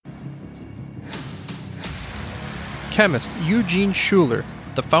Chemist Eugene Schuler,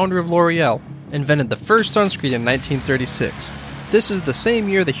 the founder of L'Oreal, invented the first sunscreen in 1936. This is the same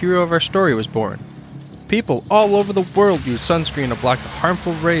year the hero of our story was born. People all over the world use sunscreen to block the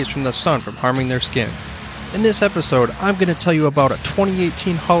harmful rays from the sun from harming their skin. In this episode, I'm going to tell you about a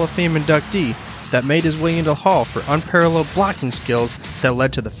 2018 Hall of Fame inductee that made his way into the Hall for unparalleled blocking skills that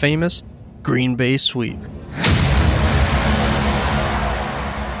led to the famous Green Bay sweep.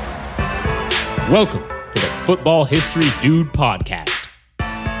 Welcome to the Football History Dude podcast,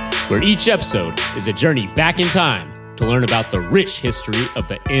 where each episode is a journey back in time to learn about the rich history of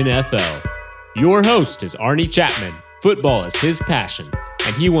the NFL. Your host is Arnie Chapman. Football is his passion,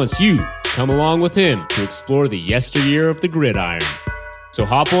 and he wants you to come along with him to explore the yesteryear of the gridiron. So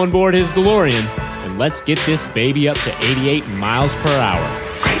hop on board his DeLorean, and let's get this baby up to 88 miles per hour.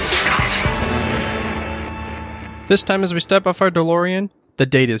 Great Scott! This time as we step off our DeLorean, the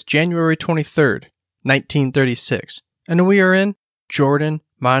date is January 23rd, 1936, and we are in Jordan,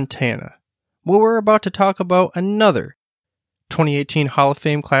 Montana, where we're about to talk about another 2018 Hall of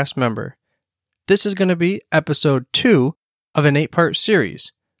Fame class member. This is going to be episode 2 of an 8-part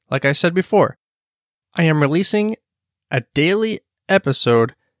series. Like I said before, I am releasing a daily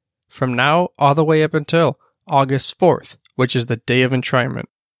episode from now all the way up until August 4th, which is the day of enshrinement.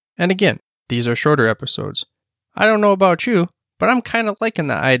 And again, these are shorter episodes. I don't know about you, but I'm kind of liking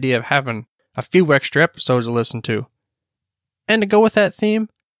the idea of having a few extra episodes to listen to. And to go with that theme,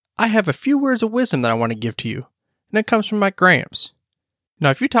 I have a few words of wisdom that I want to give to you, and it comes from my Gramps. Now,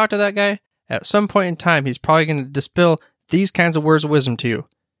 if you talk to that guy, at some point in time, he's probably going to distill these kinds of words of wisdom to you.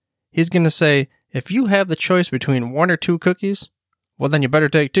 He's going to say, if you have the choice between 1 or 2 cookies, well, then you better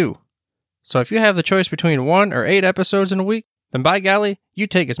take 2. So if you have the choice between 1 or 8 episodes in a week, then by golly, you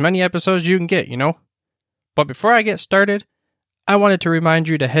take as many episodes as you can get, you know? But before I get started, I wanted to remind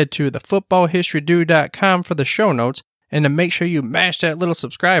you to head to thefootballhistorydude.com for the show notes and to make sure you mash that little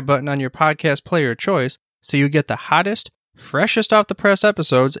subscribe button on your podcast player of choice so you get the hottest, freshest off the press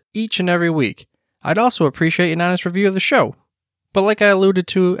episodes each and every week. I'd also appreciate an honest review of the show. But like I alluded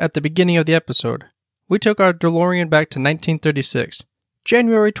to at the beginning of the episode, we took our DeLorean back to 1936,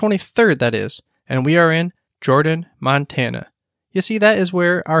 January 23rd that is, and we are in Jordan, Montana. You see, that is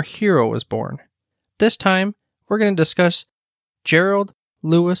where our hero was born. This time, we're going to discuss Gerald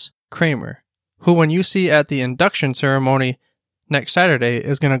Lewis Kramer, who when you see at the induction ceremony next Saturday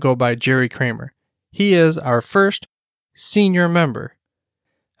is going to go by Jerry Kramer. He is our first senior member.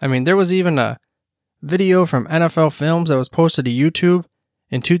 I mean, there was even a video from NFL Films that was posted to YouTube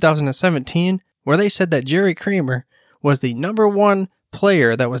in 2017 where they said that Jerry Kramer was the number 1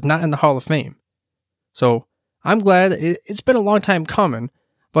 player that was not in the Hall of Fame. So I'm glad. It's been a long time coming,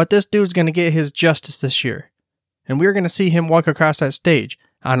 but this dude's going to get his justice this year. And we're going to see him walk across that stage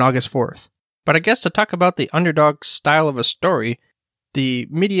on August 4th. But I guess to talk about the underdog style of a story, the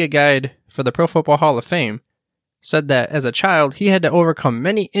media guide for the Pro Football Hall of Fame said that as a child, he had to overcome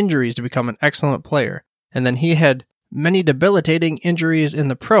many injuries to become an excellent player. And then he had many debilitating injuries in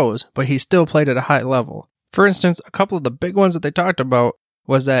the pros, but he still played at a high level. For instance, a couple of the big ones that they talked about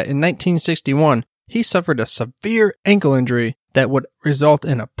was that in 1961, he suffered a severe ankle injury that would result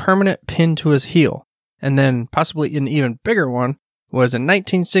in a permanent pin to his heel. And then possibly an even bigger one was in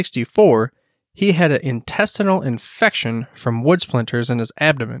 1964, he had an intestinal infection from wood splinters in his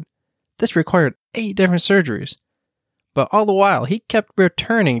abdomen. This required 8 different surgeries. But all the while, he kept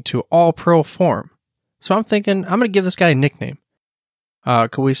returning to all-pro form. So I'm thinking, I'm going to give this guy a nickname.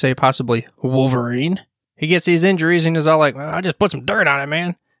 Could we say possibly Wolverine? He gets these injuries and he's all like, I just put some dirt on it,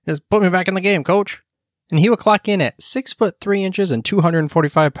 man. Just put me back in the game, coach. And he would clock in at 6 foot 3 inches and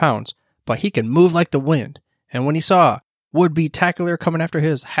 245 pounds. But he can move like the wind. And when he saw a would-be tackler coming after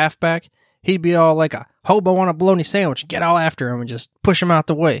his halfback, he'd be all like a hobo on a bologna sandwich, get all after him and just push him out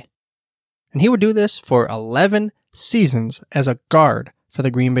the way. And he would do this for 11 seasons as a guard for the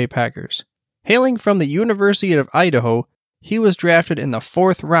Green Bay Packers. Hailing from the University of Idaho, he was drafted in the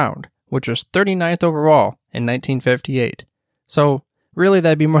 4th round, which was 39th overall in 1958. So really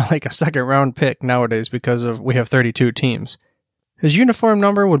that'd be more like a 2nd round pick nowadays because we have 32 teams. His uniform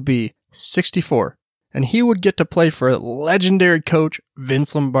number would be 64, and he would get to play for legendary coach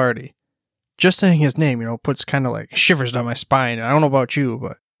Vince Lombardi. Just saying his name, puts kind of like shivers down my spine. I don't know about you,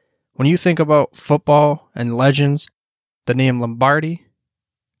 but when you think about football and legends, the name Lombardi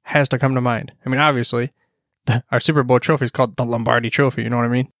has to come to mind. I mean, obviously, our Super Bowl trophy is called the Lombardi Trophy, you know what I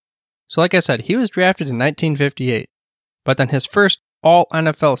mean? So like I said, he was drafted in 1958, but then his first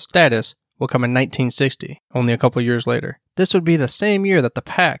All-NFL status will come in 1960, only a couple years later. This would be the same year that the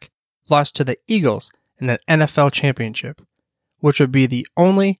Pack lost to the Eagles in the NFL championship, which would be the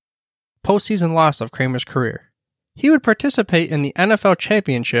only postseason loss of Kramer's career. he would participate in the NFL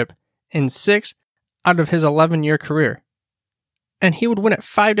championship in 6 out of his 11-year career. And he would win it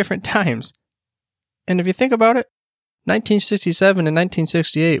 5 different times. And if you think about it, 1967 and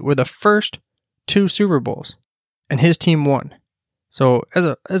 1968 were the first 2 Super Bowls, and his team won. So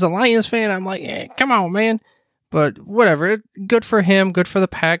as a Lions fan, I'm like, come on, man. But whatever, good for him, good for the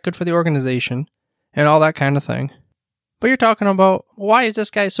pack, good for the organization, and all that kind of thing. But you're talking about, why is this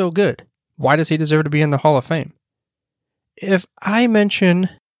guy so good? Why does he deserve to be in the Hall of Fame? If I mention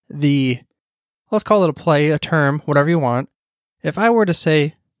let's call it a play, a term, whatever you want. If I were to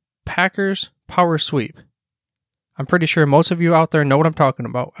say Packers power sweep, I'm pretty sure most of you out there know what I'm talking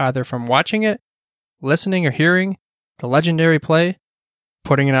about, either from watching it, listening or hearing the legendary play,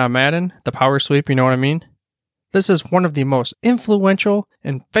 putting it on Madden, the power sweep, you know what I mean? This is one of the most influential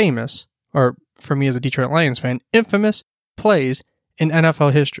and famous, or for me as a Detroit Lions fan, infamous plays in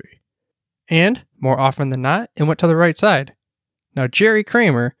NFL history. And, more often than not, it went to the right side. Now, Jerry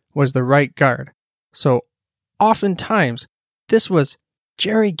Kramer was the right guard. So, oftentimes, this was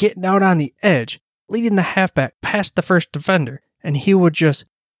Jerry getting out on the edge, leading the halfback past the first defender, and he would just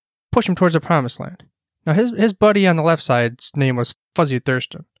push him towards the promised land. Now, his buddy on the left side's name was Fuzzy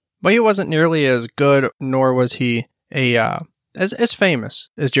Thurston, but he wasn't nearly as good, nor was he as famous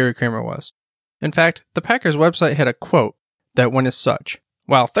as Jerry Kramer was. In fact, the Packers website had a quote that went as such: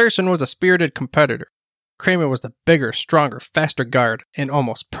 "While Thurston was a spirited competitor, Kramer was the bigger, stronger, faster guard and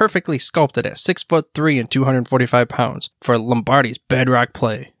almost perfectly sculpted at 6'3" and 245 pounds for Lombardi's bedrock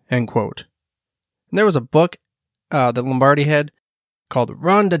play." End quote. And there was a book that Lombardi had called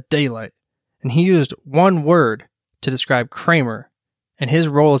Run to Daylight, and he used one word to describe Kramer and his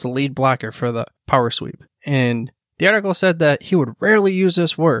role as a lead blocker for the power sweep. And the article said that he would rarely use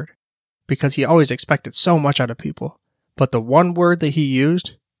this word because he always expected so much out of people. But the one word that he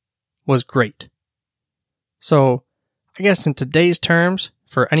used was great. So, I guess in today's terms,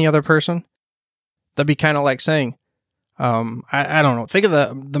 for any other person, that'd be kind of like saying, I don't know, think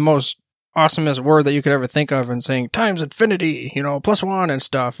of the most awesomest word that you could ever think of and saying, times infinity, +1 and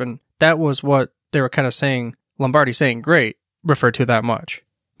stuff. And that was what they were kind of saying, Lombardi saying great, referred to that much.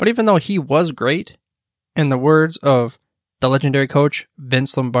 But even though he was great, in the words of the legendary coach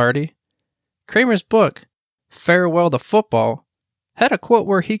Vince Lombardi, Kramer's book, Farewell to Football, had a quote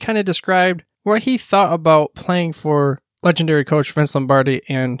where he kind of described what he thought about playing for legendary coach Vince Lombardi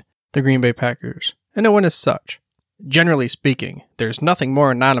and the Green Bay Packers. And it went as such: "Generally speaking, there's nothing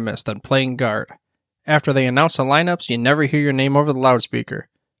more anonymous than playing guard. After they announce the lineups, you never hear your name over the loudspeaker.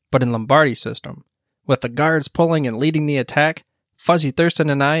 But in Lombardi's system, with the guards pulling and leading the attack, Fuzzy Thurston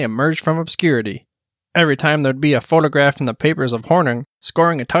and I emerged from obscurity. Every time there'd be a photograph in the papers of Hornung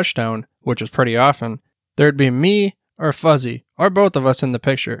scoring a touchdown, which was pretty often, there'd be me or Fuzzy, or both of us in the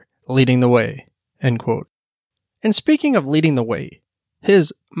picture, leading the way." End quote. And speaking of leading the way,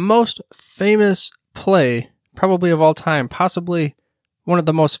 his most famous play, probably of all time, possibly one of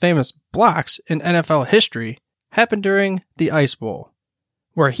the most famous blocks in NFL history, happened during the Ice Bowl,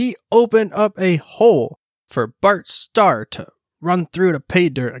 where he opened up a hole for Bart Starr to run through the pay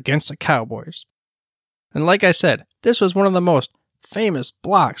dirt against the Cowboys. And like I said, this was one of the most famous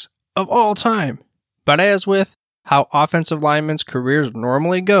blocks of all time. But as with how offensive linemen's careers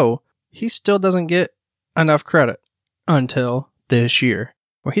normally go, he still doesn't get enough credit until this year,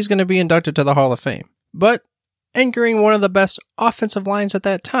 where he's going to be inducted to the Hall of Fame. But anchoring one of the best offensive lines at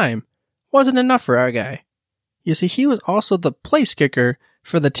that time wasn't enough for our guy. You see, he was also the place kicker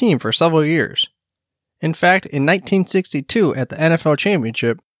for the team for several years. In fact, in 1962 at the NFL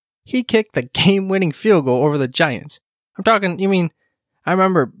Championship, he kicked the game-winning field goal over the Giants. I'm talking, I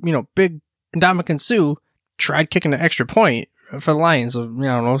remember, Big Ndamukong Suh tried kicking an extra point for the Lions,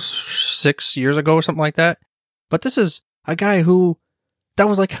 6 years ago or something like that. But this is a guy that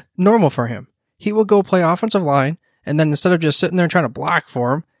was like normal for him. He would go play offensive line, and then instead of just sitting there and trying to block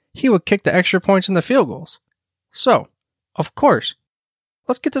for him, he would kick the extra points and the field goals. So, of course,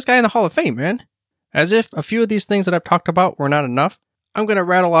 let's get this guy in the Hall of Fame, man. As if a few of these things that I've talked about were not enough, I'm going to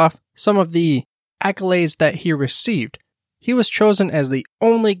rattle off some of the accolades that he received. He was chosen as the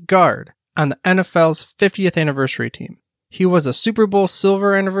only guard on the NFL's 50th anniversary team. He was a Super Bowl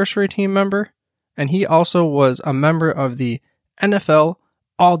silver anniversary team member, and he also was a member of the NFL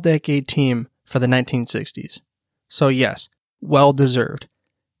All-Decade team for the 1960s. So yes, well deserved.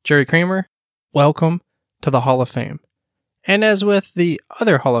 Jerry Kramer, welcome to the Hall of Fame. And as with the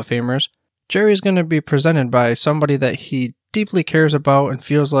other Hall of Famers, Jerry's going to be presented by somebody that he deeply cares about and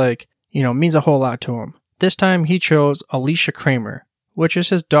feels like, means a whole lot to him. This time he chose Alicia Kramer, which is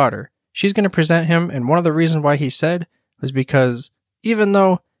his daughter. She's going to present him, and one of the reasons why he said was because even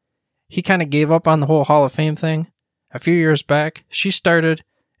though he kind of gave up on the whole Hall of Fame thing, a few years back, she started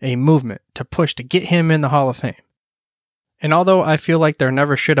a movement to push to get him in the Hall of Fame. And although I feel like there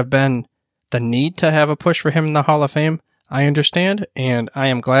never should have been the need to have a push for him in the Hall of Fame, I understand, and I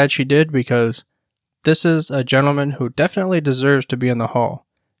am glad she did because this is a gentleman who definitely deserves to be in the Hall.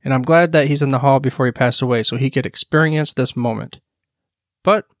 And I'm glad that he's in the Hall before he passed away so he could experience this moment.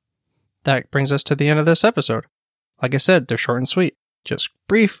 But that brings us to the end of this episode. Like I said, they're short and sweet. Just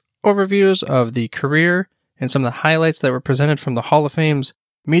brief overviews of the career and some of the highlights that were presented from the Hall of Fame's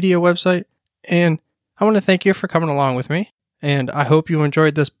media website. And I want to thank you for coming along with me. And I hope you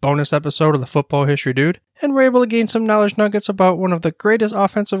enjoyed this bonus episode of the Football History Dude and were able to gain some knowledge nuggets about one of the greatest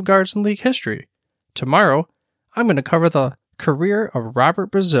offensive guards in league history. Tomorrow, I'm going to cover the career of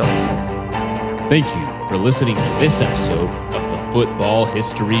Robert Brazile. Thank you for listening to this episode of the Football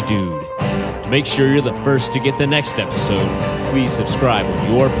History Dude. To make sure you're the first to get the next episode, please subscribe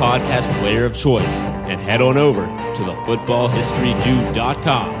on your podcast player of choice and head on over to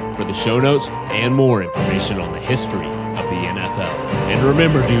thefootballhistorydude.com for the show notes and more information on the history of the NFL. And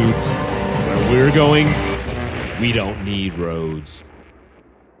remember, dudes, where we're going, we don't need roads.